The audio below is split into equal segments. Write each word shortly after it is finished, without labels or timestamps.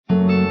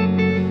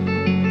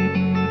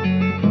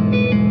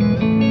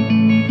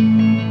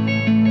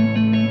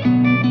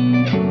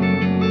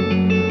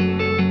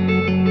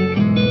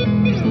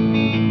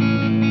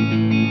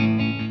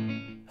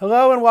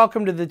everyone,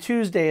 welcome to the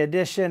Tuesday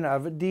edition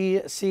of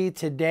DC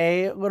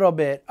Today. A little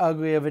bit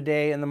ugly of a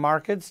day in the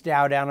markets.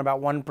 Dow down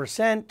about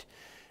 1%,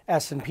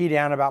 S&P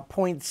down about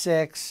 0.6,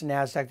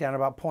 NASDAQ down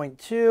about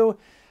 0.2.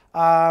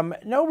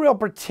 No real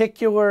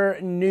particular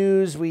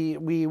news.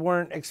 We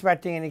weren't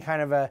expecting any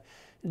kind of a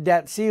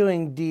debt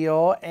ceiling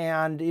deal,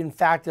 and in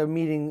fact the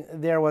meeting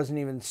there wasn't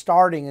even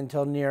starting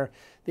until near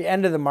the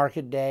end of the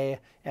market day,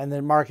 and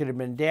the market had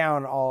been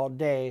down all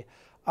day.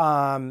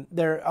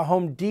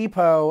 Home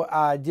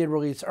Depot did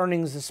release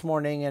earnings this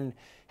morning and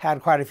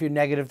had quite a few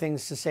negative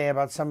things to say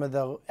about some of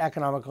the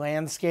economic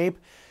landscape.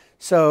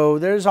 So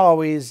there's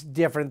always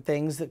different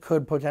things that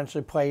could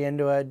potentially play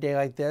into a day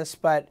like this.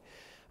 But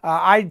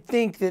I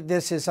think that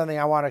this is something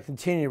I want to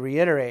continue to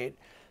reiterate.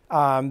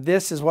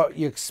 This is what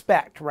you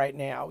expect right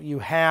now. You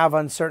have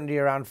uncertainty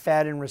around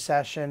Fed and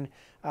recession.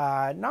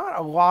 Not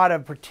a lot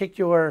of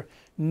particular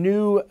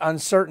new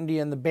uncertainty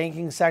in the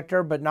banking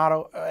sector, but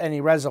not any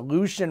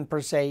resolution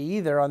per se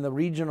either on the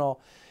regional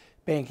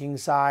banking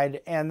side.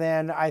 And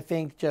then I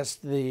think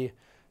just the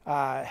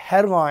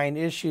headline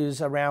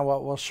issues around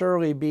what will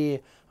surely be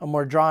a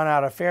more drawn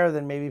out affair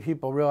than maybe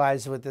people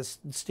realize with this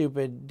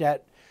stupid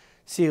debt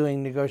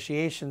ceiling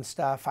negotiation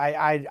stuff.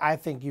 I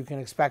think you can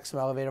expect some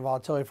elevated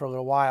volatility for a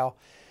little while.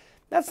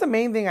 That's the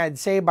main thing I'd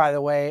say, by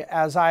the way,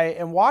 as I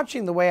am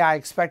watching the way I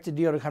expect a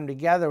deal to come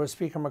together with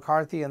Speaker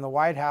McCarthy and the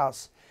White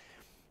House.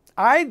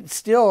 I've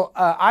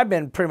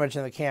been pretty much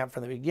in the camp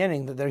from the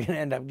beginning that they're going to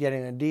end up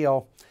getting a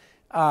deal,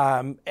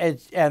 and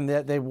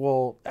that they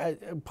will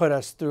put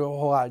us through a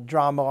whole lot of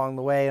drama along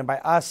the way. And by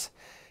us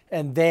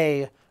and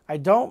they, I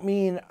don't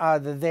mean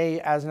the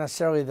they as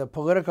necessarily the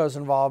politicos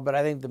involved, but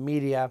I think the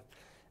media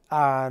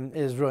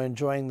is really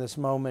enjoying this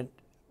moment.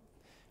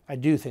 I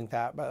do think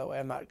that, by the way,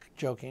 I'm not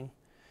joking.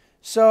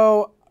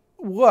 So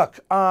look,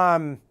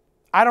 I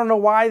don't know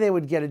why they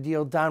would get a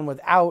deal done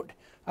without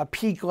a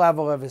peak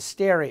level of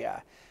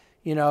hysteria.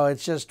 You know,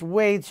 it's just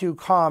way too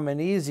calm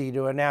and easy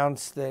to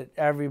announce that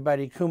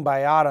everybody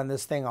kumbaya'd on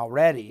this thing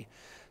already.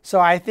 So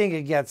I think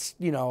it gets,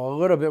 you know, a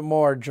little bit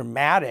more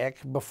dramatic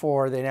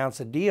before they announce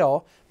a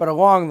deal. But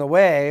along the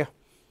way,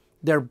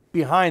 they're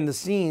behind the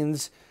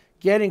scenes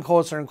getting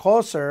closer and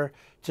closer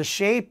to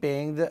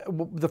shaping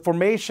the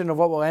formation of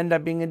what will end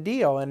up being a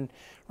deal. And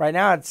right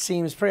now it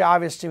seems pretty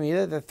obvious to me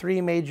that the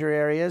three major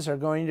areas are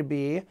going to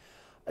be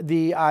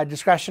the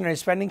discretionary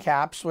spending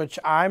caps, which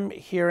I'm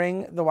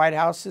hearing the White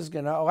House is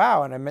going to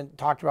allow, and I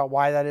talked about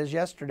why that is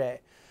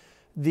yesterday.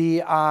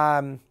 The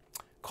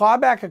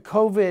clawback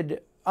of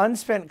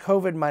unspent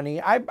COVID money,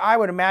 I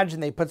would imagine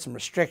they put some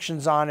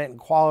restrictions on it and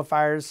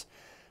qualifiers,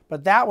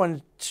 but that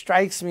one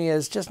strikes me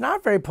as just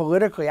not very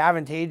politically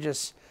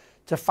advantageous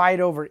to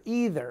fight over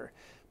either.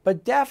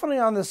 But definitely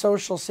on the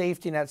social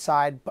safety net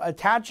side,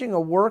 attaching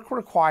a work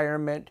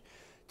requirement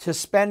to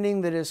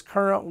spending that is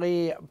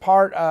currently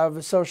part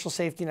of social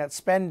safety net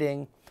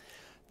spending,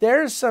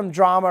 there's some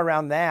drama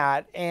around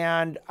that.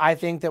 And I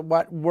think that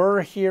what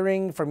we're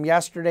hearing from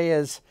yesterday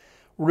is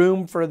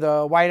room for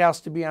the White House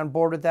to be on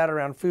board with that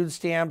around food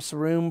stamps,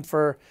 room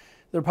for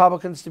the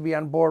Republicans to be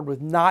on board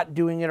with not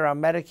doing it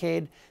around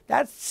Medicaid.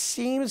 That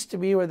seems to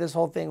be where this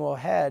whole thing will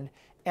head.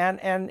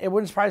 And it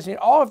wouldn't surprise me at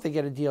all if they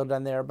get a deal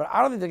done there. But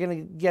I don't think they're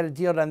going to get a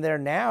deal done there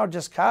now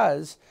just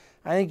because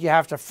I think you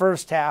have to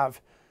first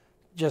have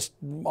just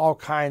all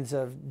kinds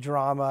of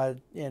drama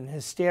and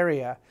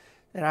hysteria,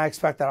 and I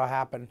expect that'll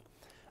happen.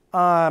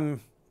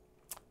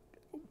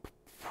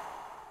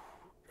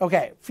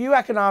 Okay, few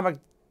economic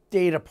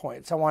data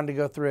points I wanted to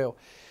go through.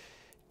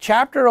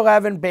 Chapter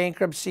 11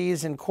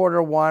 bankruptcies in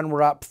Q1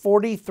 were up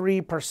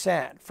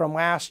 43% from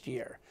last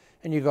year.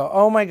 And you go,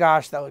 oh my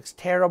gosh, that looks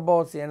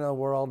terrible. It's the end of the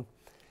world.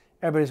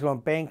 Everybody's going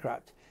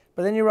bankrupt.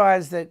 But then you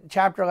realize that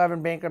Chapter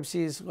 11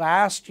 bankruptcies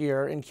last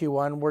year in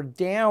Q1 were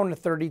down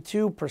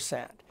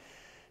 32%.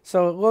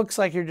 So it looks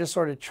like you're just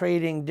sort of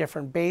trading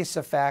different base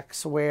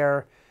effects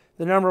where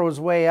the number was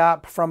way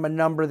up from a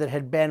number that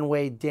had been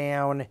way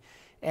down,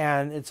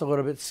 and it's a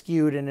little bit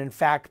skewed and in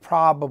fact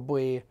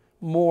probably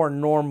more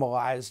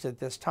normalized at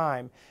this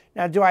time.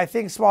 Now, do I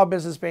think small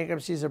business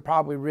bankruptcies have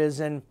probably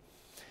risen?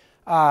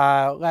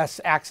 Less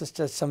access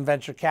to some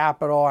venture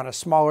capital on a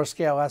smaller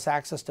scale, less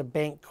access to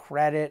bank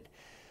credit.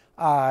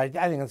 I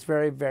think that's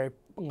very, very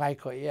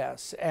likely,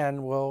 yes,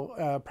 and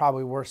will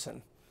probably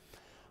worsen.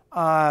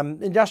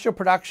 Industrial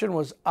production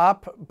was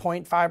up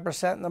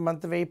 0.5% in the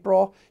month of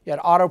April. You had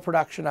auto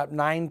production up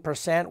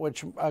 9%,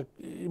 which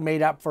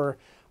made up for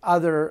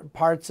other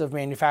parts of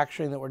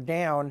manufacturing that were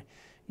down.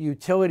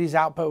 Utilities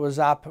output was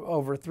up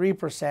over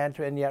 3%,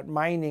 and yet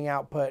mining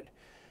output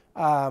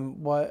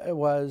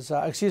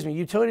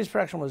utilities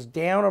production was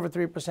down over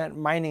 3%.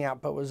 Mining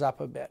output was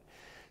up a bit.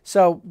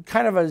 So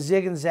kind of a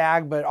zig and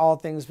zag, but all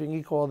things being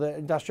equal, the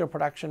industrial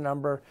production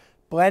number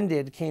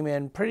blended came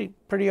in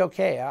pretty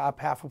okay,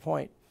 up 0.5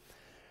 point.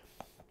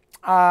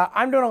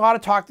 I'm doing a lot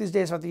of talk these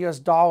days about the US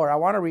dollar. I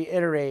want to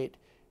reiterate,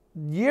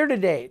 year to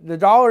date, the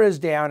dollar is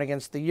down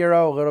against the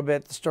euro a little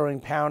bit, the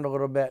sterling pound a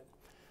little bit,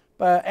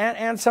 but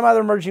and some other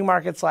emerging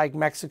markets like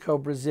Mexico,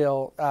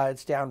 Brazil,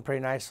 it's down pretty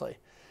nicely.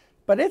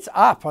 But it's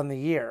up on the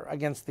year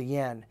against the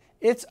yen.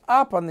 It's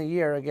up on the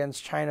year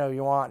against China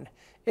yuan.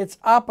 It's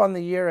up on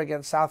the year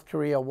against South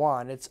Korea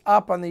won. It's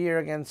up on the year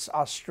against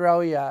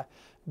Australia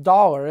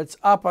dollar. It's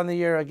up on the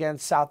year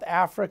against South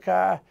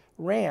Africa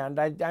rand.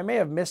 I may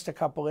have missed a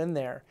couple in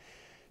there.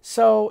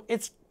 So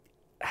it's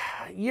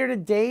year to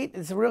date,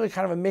 it's really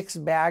kind of a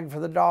mixed bag for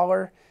the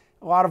dollar.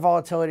 A lot of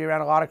volatility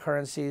around a lot of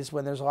currencies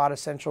when there's a lot of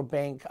central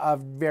bank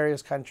of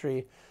various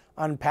country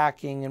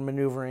unpacking and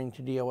maneuvering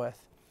to deal with.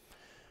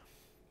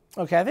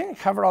 Okay, I think I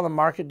covered all the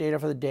market data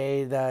for the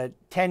day. The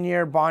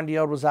 10-year bond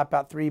yield was up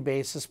about 3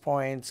 basis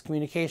points.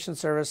 Communication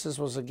services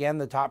was, again,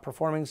 the top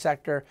performing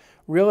sector.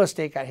 Real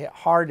estate got hit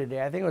hard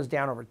today. I think it was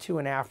down over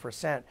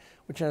 2.5%,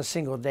 which in a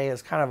single day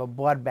is kind of a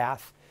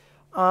bloodbath.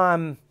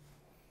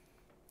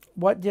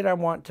 What did I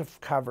want to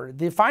cover?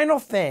 The final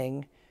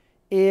thing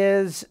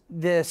is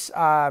this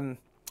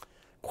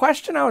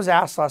question I was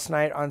asked last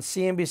night on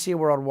CNBC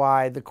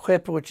Worldwide, the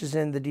clip which is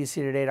in the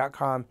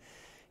dctoday.com.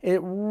 It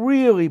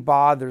really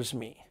bothers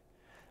me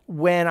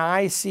when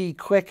I see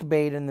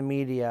clickbait in the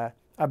media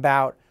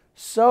about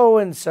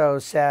so-and-so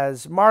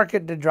says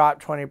market to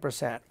drop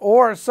 20%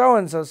 or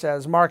so-and-so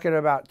says market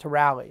about to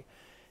rally.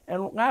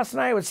 And last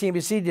night what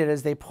CNBC did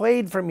is they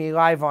played for me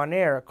live on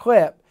air a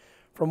clip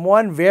from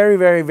one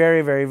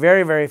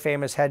very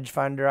famous hedge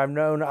funder I've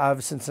known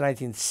of since the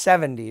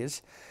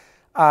 1970s,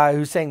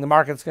 who's saying the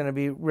market's going to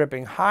be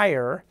ripping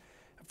higher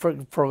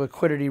for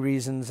liquidity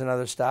reasons and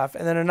other stuff.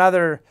 And then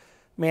another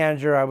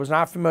manager I was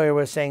not familiar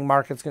with saying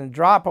market's going to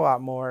drop a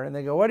lot more. And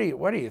they go, what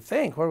do you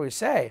think? What do we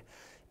say?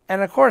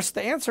 And of course,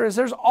 the answer is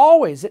there's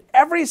always, at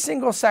every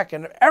single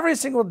second, every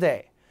single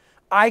day,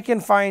 I can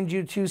find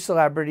you 2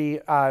 celebrity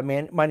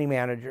money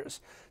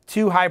managers,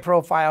 2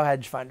 high-profile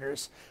hedge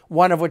funders,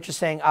 one of which is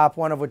saying up,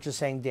 one of which is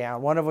saying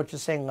down, one of which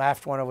is saying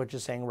left, one of which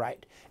is saying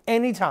right.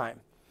 Anytime.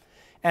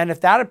 And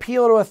if that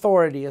appeal to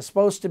authority is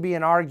supposed to be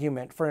an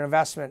argument for an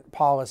investment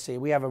policy,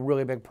 we have a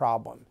really big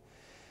problem.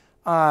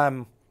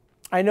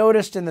 I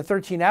noticed in the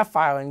 13F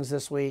filings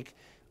this week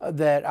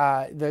that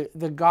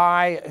the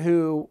guy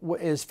who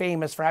is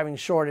famous for having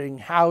shorted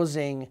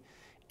housing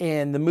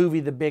in the movie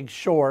The Big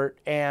Short,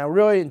 and a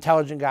really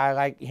intelligent guy, I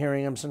like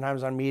hearing him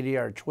sometimes on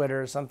media or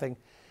Twitter or something.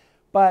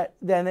 But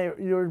then they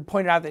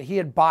pointed out that he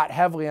had bought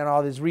heavily on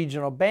all these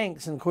regional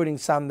banks, including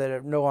some that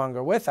are no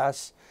longer with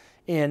us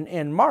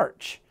in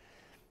March.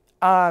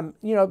 You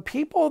know,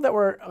 people that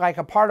were like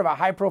a part of a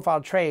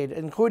high-profile trade,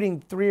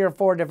 including 3 or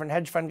 4 different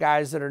hedge fund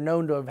guys that are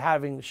known to have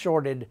having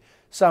shorted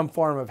some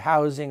form of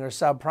housing or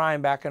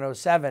subprime back in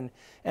 07,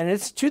 and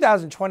it's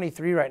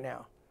 2023 right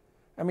now.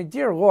 I mean,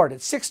 dear Lord,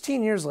 it's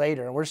 16 years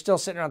later, and we're still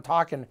sitting around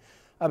talking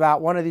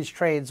about one of these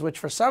trades, which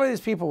for some of these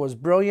people was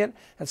brilliant,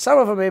 and some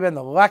of them may have been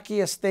the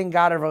luckiest thing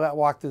God ever let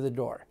walk through the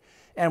door.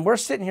 And we're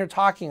sitting here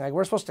talking like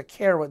we're supposed to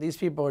care what these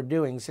people are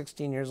doing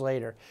 16 years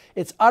later.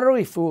 It's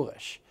utterly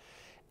foolish.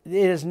 It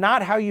is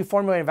not how you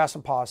formulate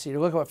investment policy to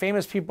look at what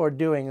famous people are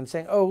doing and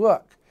saying, oh,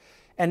 look.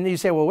 And you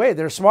say, well, wait,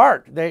 they're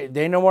smart.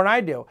 They know more than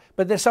I do.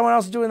 But there's someone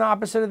else doing the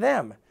opposite of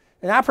them.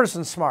 And that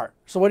person's smart.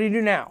 So what do you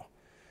do now?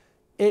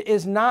 It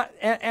is not,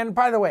 and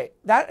by the way,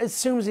 that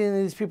assumes that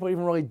these people are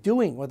even really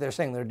doing what they're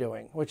saying they're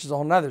doing, which is a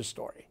whole nother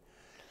story.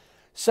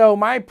 So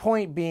my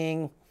point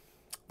being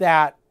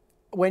that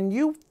when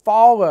you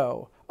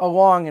follow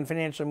along in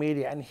financial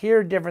media and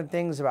hear different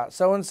things about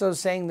so-and-so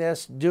saying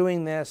this,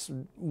 doing this,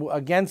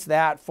 against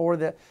that, for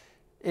the,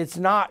 it's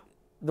not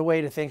the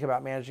way to think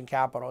about managing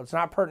capital. It's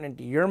not pertinent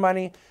to your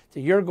money,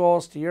 to your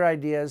goals, to your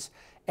ideas.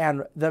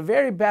 And the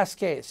very best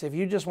case, if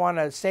you just want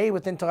to say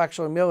with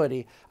intellectual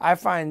humility, I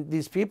find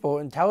these people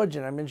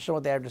intelligent, I'm interested in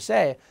what they have to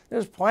say.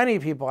 There's plenty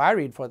of people I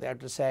read for what they have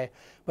to say,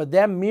 but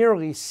them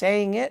merely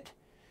saying it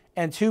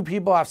and 2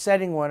 people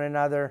offsetting one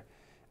another,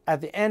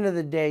 at the end of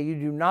the day, you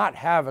do not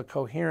have a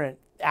coherent,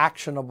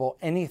 actionable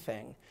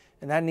anything.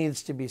 And that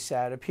needs to be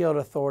said. Appeal to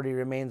authority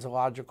remains a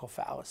logical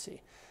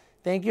fallacy.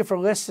 Thank you for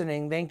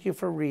listening. Thank you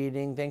for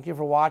reading. Thank you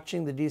for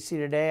watching the DC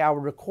Today. I will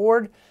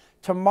record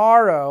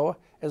tomorrow,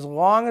 as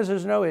long as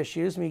there's no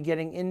issues, me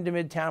getting into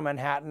Midtown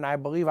Manhattan. I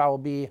believe I will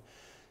be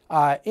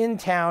in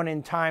town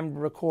in time to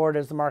record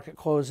as the market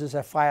closes.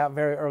 I fly out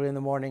very early in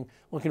the morning.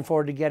 Looking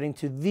forward to getting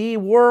to the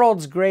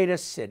world's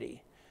greatest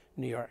city,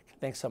 New York.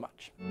 Thanks so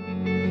much.